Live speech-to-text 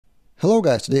Hello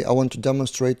guys, today I want to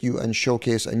demonstrate you and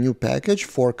showcase a new package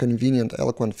for convenient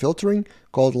Eloquent filtering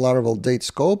called Laravel Date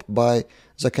Scope by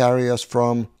Zacharias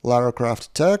from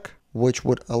Laracraft Tech, which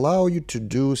would allow you to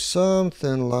do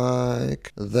something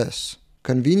like this.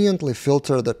 Conveniently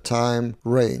filter the time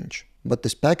range. But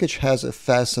this package has a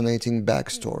fascinating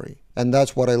backstory. And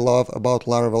that's what I love about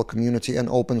Laravel community and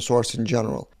open source in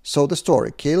general. So the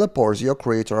story: Caleb Orzio,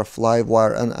 creator of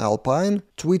Livewire and Alpine,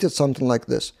 tweeted something like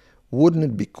this: "Wouldn't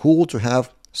it be cool to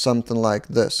have something like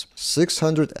this?"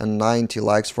 690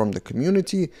 likes from the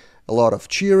community, a lot of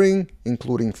cheering,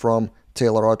 including from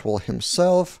Taylor Otwell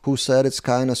himself, who said it's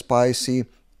kinda spicy,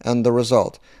 and the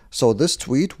result. So this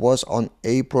tweet was on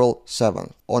April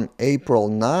 7th. On April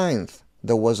 9th,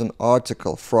 there was an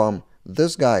article from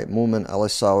this guy, Mumin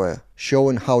Alisawe,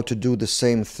 showing how to do the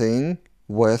same thing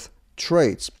with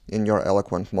traits in your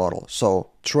Eloquent model. So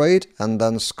trait and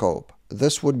then scope.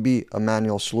 This would be a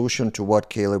manual solution to what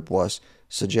Caleb was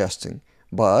suggesting.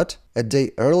 But a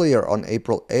day earlier, on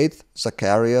April 8th,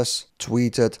 Zacharias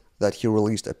tweeted that he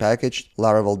released a package,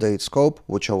 Laravel Date Scope,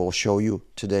 which I will show you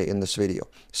today in this video.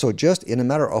 So just in a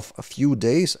matter of a few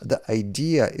days, the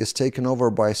idea is taken over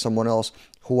by someone else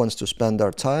who wants to spend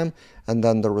their time, and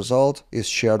then the result is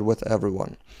shared with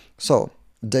everyone. So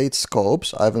Date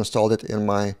Scopes, I've installed it in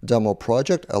my demo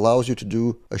project, allows you to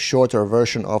do a shorter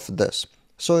version of this.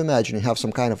 So imagine you have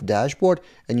some kind of dashboard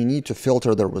and you need to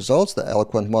filter the results, the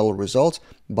Eloquent model results,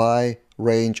 by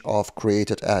range of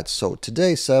created ads. So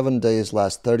today, 7 days,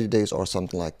 last 30 days, or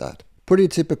something like that. Pretty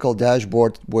typical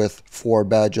dashboard with 4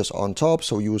 badges on top.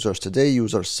 So users today,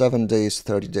 users 7 days,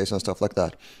 30 days, and stuff like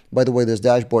that. By the way, this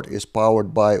dashboard is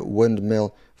powered by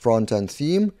Windmill front-end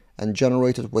theme and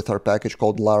generated with our package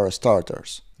called Lara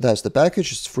Starters. That's the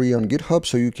package. It's free on GitHub,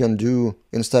 so you can do,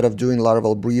 instead of doing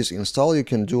Laravel Breeze install, you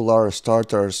can do Lara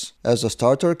Starters as a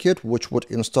starter kit, which would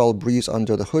install Breeze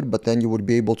under the hood, but then you would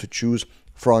be able to choose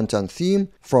front-end theme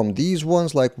from these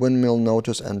ones like Windmill,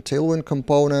 Notice, and Tailwind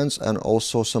components, and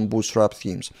also some Bootstrap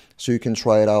themes. So you can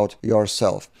try it out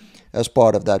yourself. As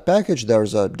part of that package,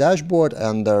 there's a dashboard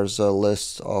and there's a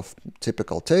list of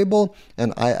typical table,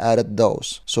 and I added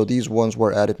those. So these ones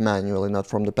were added manually, not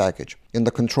from the package. In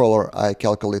the controller, I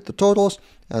calculate the totals,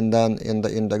 and then in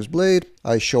the index blade,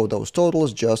 I show those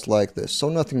totals just like this. So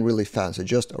nothing really fancy,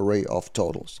 just array of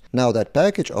totals. Now that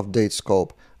package of Date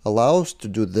Scope allows to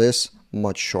do this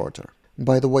much shorter.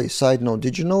 By the way, side note,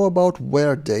 did you know about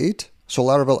where date? So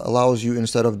Laravel allows you,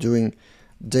 instead of doing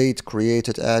date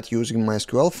created at using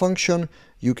MySQL function,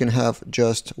 you can have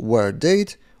just where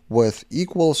date with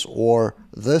equals or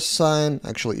this sign.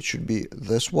 Actually, it should be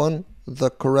this one,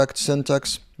 the correct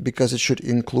syntax, because it should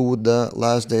include the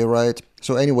last day, right?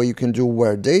 So anyway, you can do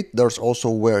where date. There's also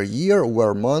where year,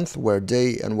 where month, where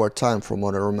day, and where time, from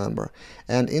what I remember.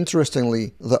 And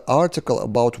interestingly, the article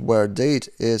about where date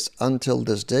is until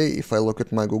this day, if I look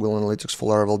at my Google Analytics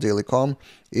for Laravel Daily.com,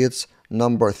 it's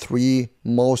number 3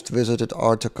 most visited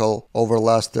article over the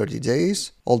last 30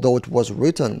 days. Although it was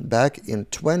written back in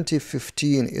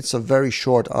 2015, it's a very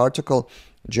short article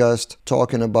just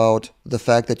talking about the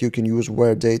fact that you can use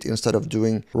where date instead of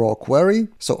doing raw query.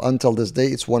 So until this day,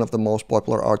 it's one of the most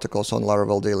popular articles on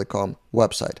Laravel Daily.com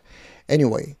website.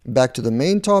 Anyway, back to the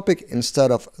main topic.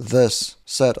 Instead of this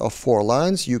set of 4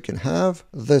 lines, you can have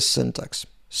this syntax.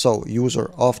 So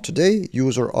user of today,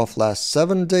 user of last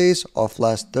 7 days, of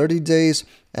last 30 days,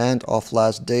 and of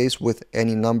last days with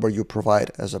any number you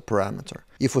provide as a parameter.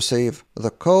 If we save the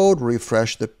code,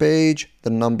 refresh the page, the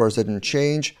numbers didn't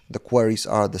change, the queries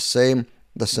are the same,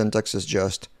 the syntax is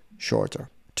just shorter.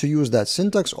 To use that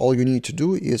syntax, all you need to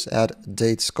do is add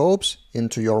date scopes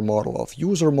into your model of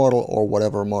user model or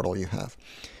whatever model you have.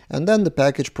 And then the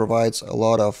package provides a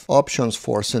lot of options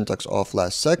for syntax of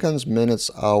last seconds, minutes,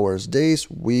 hours,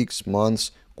 days, weeks,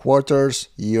 months, quarters,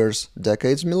 years,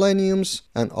 decades, millenniums,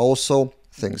 and also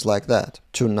things like that,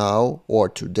 to now or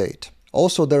to date.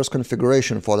 Also, there's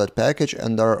configuration for that package,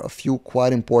 and there are a few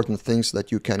quite important things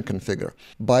that you can configure.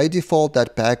 By default,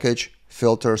 that package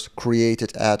filters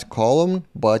created at column,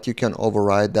 but you can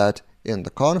override that in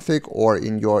the config or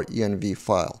in your env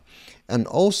file. And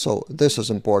also, this is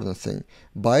an important thing,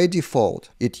 by default,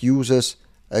 it uses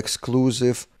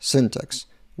exclusive syntax.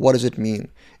 What does it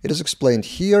mean? It is explained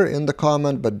here in the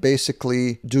comment, but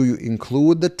basically, do you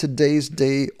include the today's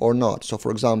day or not? So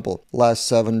for example, last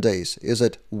 7 days, is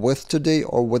it with today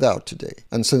or without today?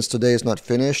 And since today is not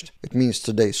finished, it means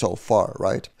today so far,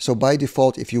 right? So by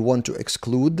default, if you want to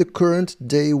exclude the current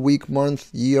day, week, month,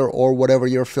 year, or whatever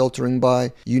you're filtering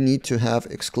by, you need to have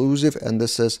exclusive, and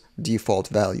this is default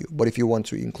value. But if you want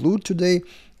to include today,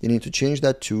 you need to change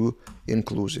that to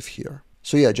inclusive here.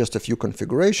 So yeah, just a few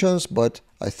configurations, but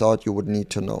I thought you would need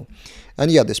to know.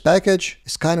 And yeah, this package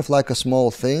is kind of like a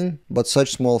small thing, but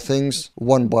such small things,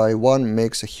 one by one,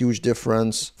 makes a huge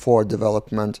difference for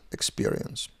development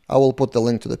experience. I will put the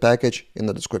link to the package in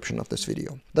the description of this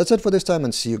video. That's it for this time,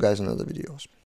 and see you guys in other videos.